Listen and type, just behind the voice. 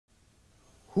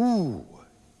Who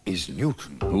is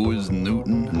Newton? Who is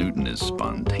Newton? Newton is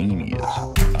spontaneous.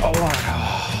 Oh,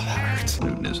 that hurts.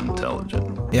 Newton is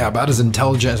intelligent. Yeah, about as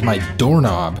intelligent as my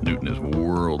doorknob. Newton is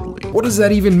worldly. What does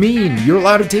that even mean? You're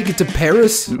allowed to take it to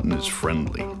Paris? Newton is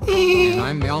friendly. And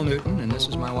I'm Mel Newton, and this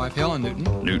is my wife Helen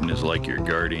Newton. Newton is like your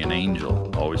guardian angel,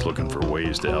 always looking for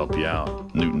ways to help you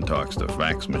out. Newton talks to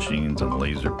fax machines and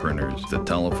laser printers, to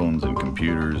telephones and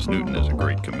computers. Newton is a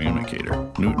great communicator.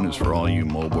 Newton is for all you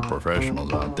mobile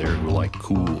professionals out there who like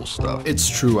cool stuff. It's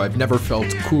true, I've never felt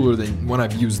cooler than when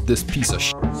I've used this piece of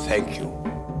shit. Thank you.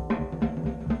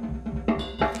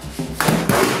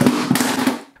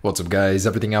 What's up guys,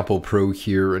 Everything Apple Pro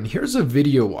here, and here's a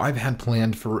video I've had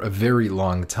planned for a very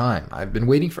long time. I've been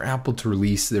waiting for Apple to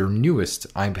release their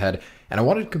newest iPad, and I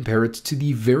wanted to compare it to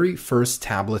the very first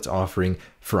tablet offering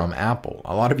from Apple.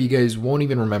 A lot of you guys won't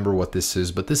even remember what this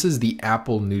is, but this is the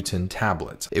Apple Newton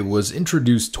tablet. It was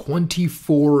introduced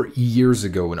 24 years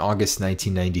ago in August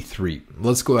 1993.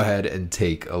 Let's go ahead and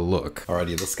take a look.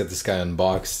 Alrighty, let's get this guy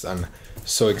unboxed. I'm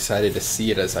so excited to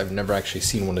see it as I've never actually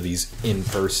seen one of these in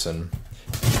person.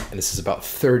 And this is about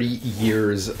 30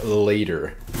 years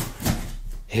later.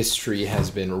 History has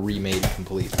been remade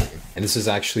completely. And this is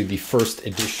actually the first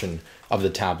edition of the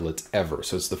tablet ever.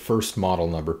 So it's the first model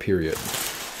number, period.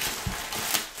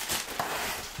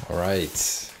 All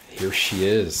right, here she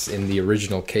is in the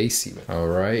original case even. All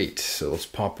right, so let's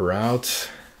pop her out.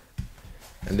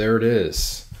 And there it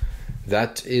is.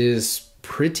 That is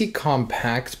pretty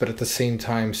compact, but at the same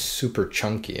time, super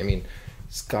chunky. I mean,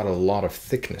 it's got a lot of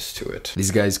thickness to it.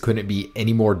 These guys couldn't be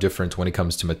any more different when it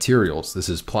comes to materials. This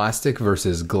is plastic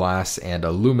versus glass and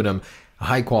aluminum. A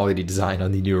high quality design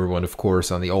on the newer one, of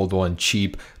course. On the old one,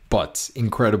 cheap, but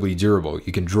incredibly durable.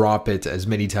 You can drop it as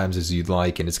many times as you'd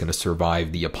like and it's going to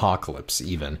survive the apocalypse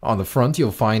even. On the front,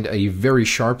 you'll find a very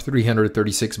sharp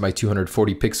 336 by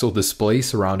 240 pixel display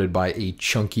surrounded by a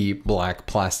chunky black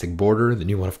plastic border. The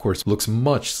new one, of course, looks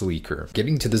much sleeker.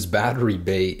 Getting to this battery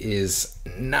bay is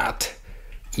not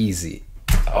easy.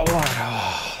 Oh,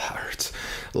 that hurts.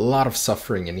 A lot of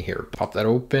suffering in here. Pop that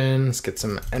open. Let's get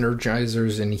some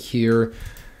energizers in here.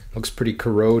 Looks pretty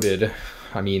corroded.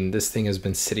 I mean, this thing has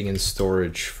been sitting in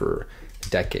storage for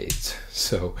decades.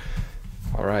 So,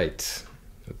 all right,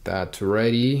 with that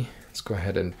ready, let's go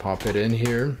ahead and pop it in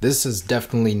here. This is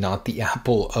definitely not the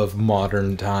Apple of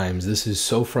modern times. This is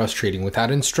so frustrating.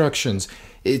 Without instructions,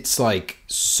 it's like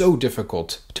so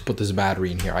difficult to put this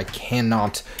battery in here. I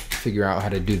cannot figure out how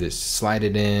to do this. Slide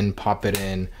it in, pop it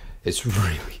in. It's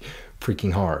really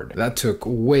freaking hard. That took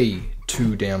way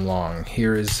too damn long.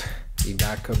 Here is the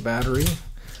backup battery.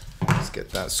 Let's get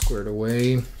that squared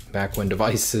away. Back when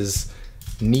devices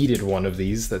needed one of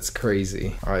these, that's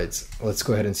crazy. All right, let's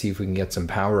go ahead and see if we can get some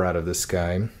power out of this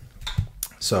guy.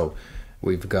 So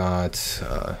we've got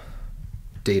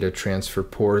data transfer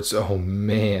ports. Oh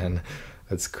man,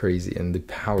 that's crazy. And the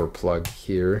power plug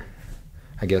here.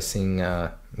 I'm guessing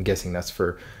that's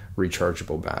for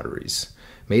rechargeable batteries.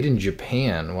 Made in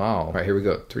Japan. Wow. All right, here we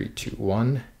go. 3, 2,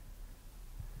 1.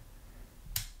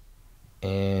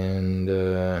 And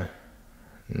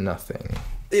nothing.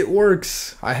 It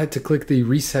works. I had to click the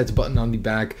reset button on the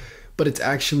back, but it's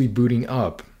actually booting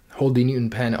up. Hold the Newton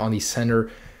pen on the center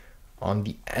on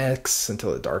the X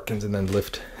until it darkens and then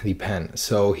lift the pen.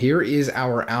 So here is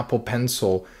our Apple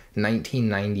Pencil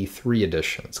 1993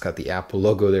 edition. It's got the Apple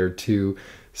logo there too.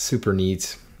 Super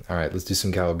neat. All right, let's do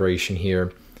some calibration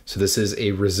here. So this is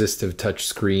a resistive touch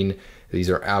screen. These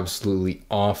are absolutely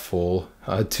awful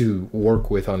to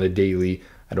work with on a daily.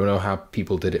 I don't know how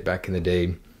people did it back in the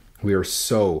day. We are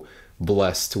so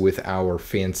blessed with our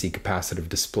fancy capacitive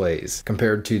displays.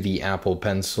 Compared to the Apple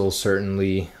Pencil,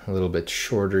 certainly a little bit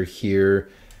shorter here,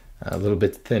 a little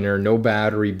bit thinner, no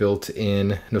battery built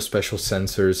in, no special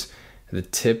sensors. The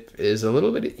tip is a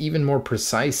little bit even more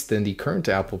precise than the current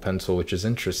Apple Pencil, which is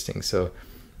interesting. So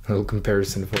a little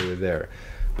comparison for you there.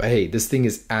 But hey, this thing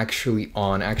is actually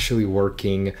on, actually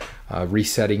working.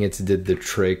 Resetting it did the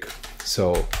trick.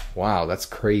 So wow, that's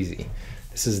crazy.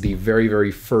 This is the very,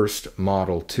 very first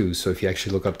model too. So if you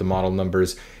actually look up the model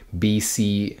numbers,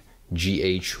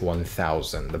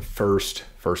 BCGH1000, the first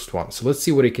one. So let's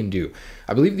see what it can do.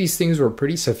 I believe these things were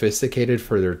pretty sophisticated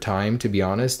for their time, to be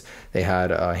honest. They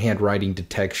had handwriting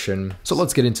detection. So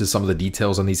let's get into some of the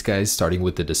details on these guys, starting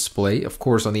with the display. Of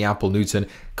course, on the Apple Newton,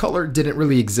 color didn't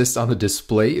really exist on the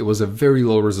display. It was a very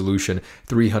low resolution,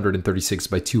 336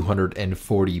 by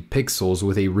 240 pixels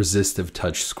with a resistive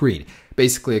touch screen.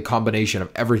 basically a combination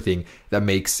of everything that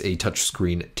makes a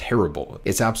touchscreen terrible.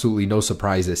 It's absolutely no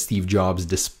surprise that Steve Jobs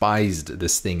despised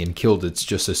this thing and killed it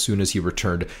just as soon as he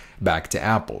returned back to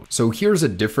Apple. So here's a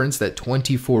difference that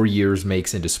 24 years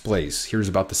makes in displays. Here's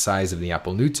about the size of the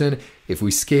Apple Newton. If we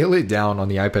scale it down on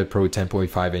the iPad Pro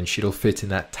 10.5 inch, it'll fit in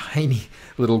that tiny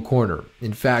little corner.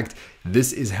 In fact,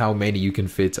 this is how many you can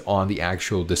fit on the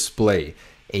actual display.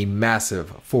 A massive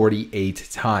 48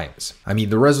 times. I mean,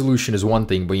 the resolution is one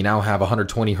thing, but you now have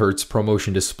 120 Hz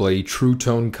ProMotion display, true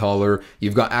tone color,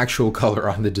 you've got actual color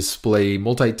on the display,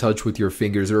 multi-touch with your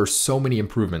fingers. There are so many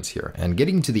improvements here. And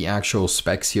getting to the actual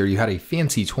specs here, you had a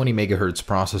fancy 20 megahertz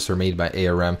processor made by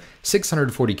ARM,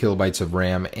 640 kilobytes of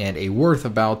RAM, and a worth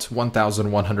about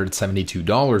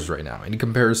 $1,172 right now. In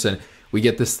comparison, we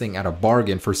get this thing at a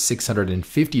bargain for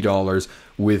 $650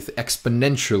 with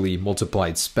exponentially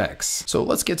multiplied specs. So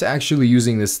let's get to actually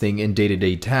using this thing in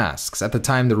day-to-day tasks. At the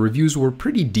time, the reviews were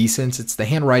pretty decent. It's the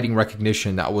handwriting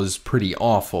recognition that was pretty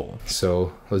awful.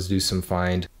 So let's do some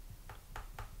find.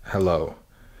 Hello.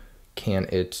 Can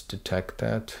it detect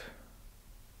that?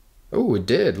 Oh, it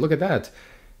did. Look at that.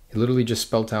 It literally just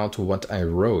spelled out what I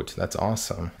wrote. That's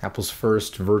awesome. Apple's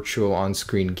first virtual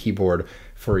on-screen keyboard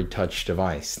for a touch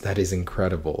device. That is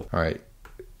incredible. All right.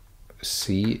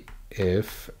 See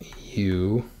if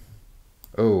you...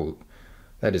 Oh,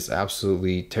 that is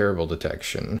absolutely terrible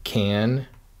detection. Can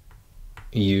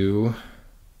you...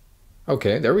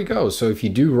 Okay, there we go. So if you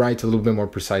do write a little bit more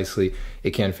precisely,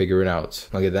 it can figure it out.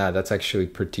 Look at that. That's actually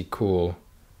pretty cool.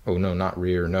 Oh, no, not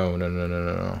rear. No.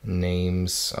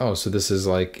 Names. Oh, so this is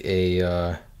like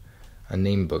a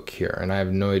name book here, and I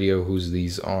have no idea whose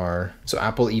these are. So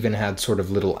Apple even had sort of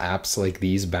little apps like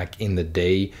these back in the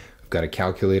day. We've got a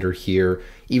calculator here.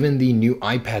 Even the new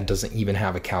iPad doesn't even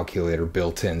have a calculator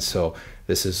built in, so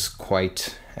this is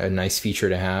quite a nice feature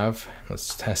to have.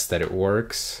 Let's test that it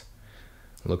works.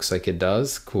 Looks like it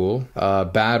does. Cool.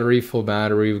 Battery, full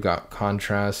battery. We've got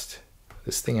contrast.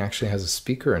 This thing actually has a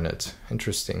speaker in it.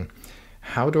 Interesting.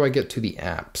 How do I get to the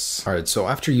apps? All right, so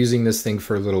after using this thing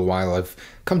for a little while, I've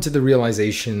come to the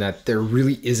realization that there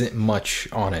really isn't much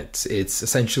on it. It's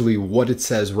essentially what it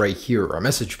says right here, a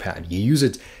MessagePad. You use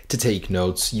it to take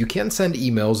notes. You can send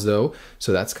emails though,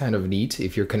 so that's kind of neat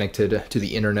if you're connected to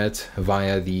the internet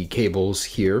via the cables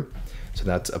here. So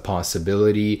that's a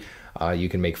possibility. You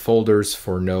can make folders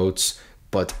for notes.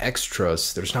 But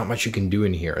extras, there's not much you can do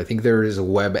in here. I think there is a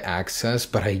web access,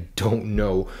 but I don't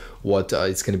know what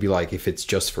it's going to be like if it's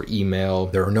just for email.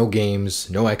 There are no games,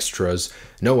 no extras,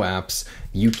 no apps.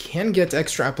 You can get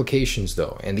extra applications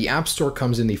though, and the App Store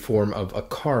comes in the form of a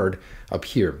card up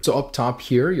here. So up top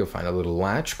here, you'll find a little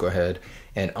latch. Go ahead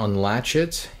and unlatch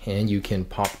it, and you can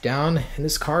pop down, and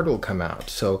this card will come out.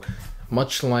 So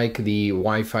much like the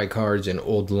Wi-Fi cards in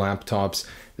old laptops,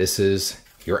 this is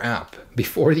your app.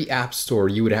 Before the App Store,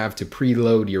 you would have to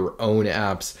preload your own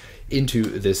apps into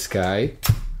this guy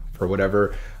for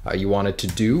whatever you wanted to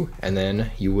do, and then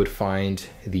you would find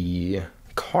the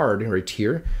card right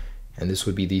here, and this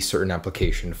would be the certain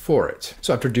application for it.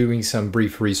 So after doing some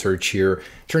brief research here,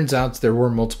 turns out there were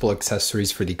multiple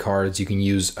accessories for the cards. You can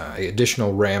use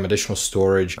additional RAM, additional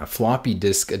storage, a floppy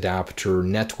disk adapter,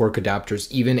 network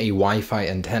adapters, even a Wi-Fi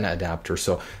antenna adapter.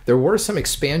 So there were some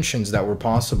expansions that were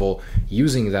possible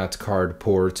using that card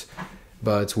port,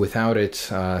 but without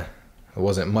it, there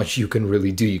wasn't much you can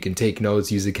really do. You can take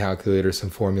notes, use a calculator, some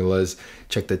formulas,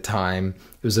 check the time.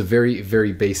 It was a very,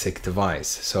 very basic device.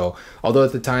 So although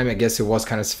at the time, I guess it was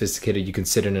kind of sophisticated, you can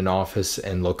sit in an office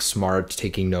and look smart,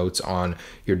 taking notes on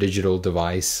your digital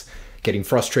device, getting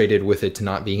frustrated with it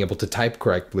not being able to type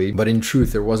correctly. But in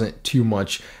truth, there wasn't too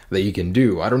much that you can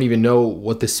do. I don't even know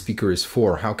what this speaker is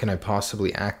for. How can I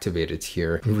possibly activate it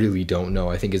here? I really don't know.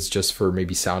 I think it's just for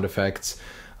maybe sound effects.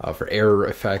 For error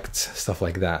effects, stuff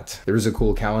like that. There is a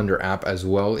cool calendar app as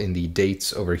well in the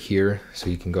dates over here. So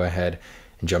you can go ahead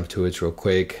and jump to it real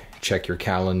quick, check your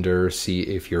calendar, see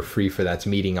if you're free for that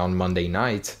meeting on Monday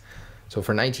night. So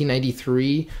for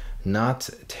 1993,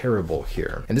 not terrible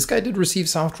here. And this guy did receive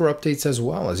software updates as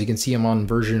well. As you can see, I'm on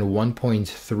version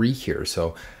 1.3 here.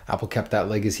 So Apple kept that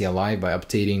legacy alive by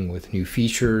updating with new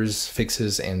features,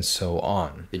 fixes, and so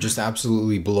on. It just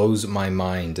absolutely blows my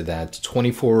mind that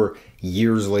 24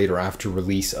 years later after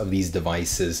release of these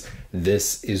devices,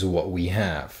 this is what we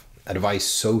have. A device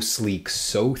so sleek,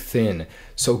 so thin,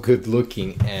 so good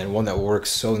looking, and one that works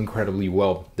so incredibly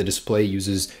well. The display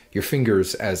uses your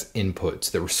fingers as inputs.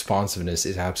 The responsiveness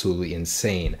is absolutely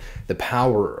insane. The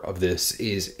power of this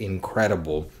is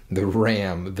incredible. The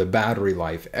RAM, the battery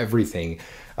life, everything.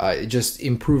 Just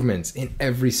improvements in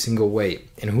every single way.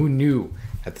 And who knew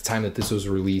at the time that this was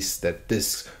released that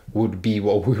this would be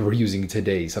what we were using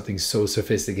today. Something so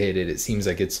sophisticated, it seems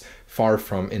like it's far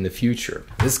from in the future.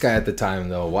 This guy at the time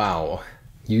though, wow,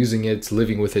 using it,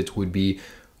 living with it would be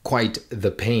quite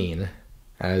the pain,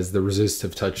 as the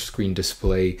resistive touchscreen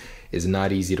display is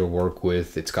not easy to work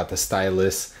with. It's got the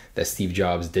stylus that Steve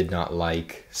Jobs did not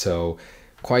like. So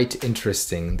quite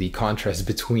interesting, the contrast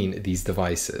between these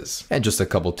devices. And just a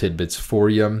couple tidbits for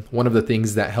you. One of the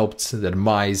things that helped the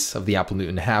demise of the Apple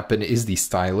Newton happen is the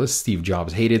stylus. Steve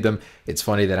Jobs hated them. It's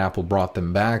funny that Apple brought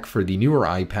them back for the newer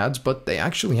iPads, but they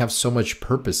actually have so much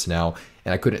purpose now,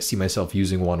 and I couldn't see myself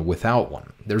using one without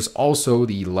one. There's also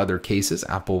the leather cases.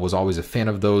 Apple was always a fan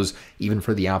of those. Even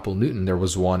for the Apple Newton, there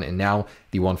was one, and now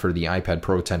the one for the iPad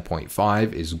Pro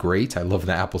 10.5 is great. I love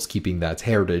that Apple's keeping that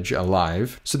heritage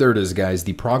alive. So there it is, guys,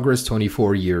 the progress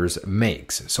 24 years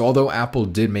makes. So although Apple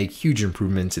did make huge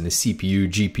improvements in the CPU,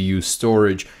 GPU,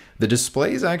 storage, the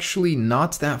display is actually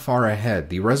not that far ahead.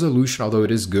 The resolution, although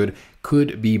it is good,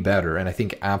 could be better, and I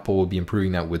think Apple will be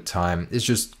improving that with time. It's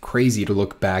just crazy to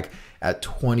look back at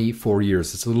 24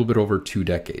 years. It's a little bit over 2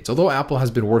 decades. Although Apple has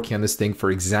been working on this thing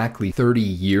for exactly 30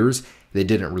 years, they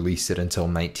didn't release it until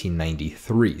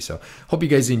 1993. So hope you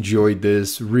guys enjoyed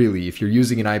this. Really, if you're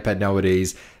using an iPad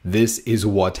nowadays, this is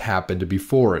what happened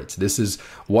before it. This is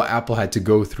what Apple had to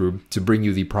go through to bring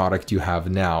you the product you have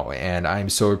now. And I'm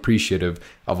so appreciative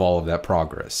of all of that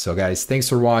progress. So guys, thanks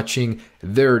for watching.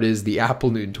 There it is, the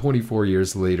Apple Newton 24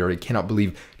 years later. I cannot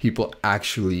believe people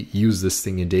actually use this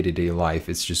thing in day-to-day life.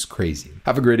 It's just crazy.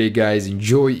 Have a great day, guys.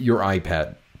 Enjoy your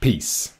iPad. Peace.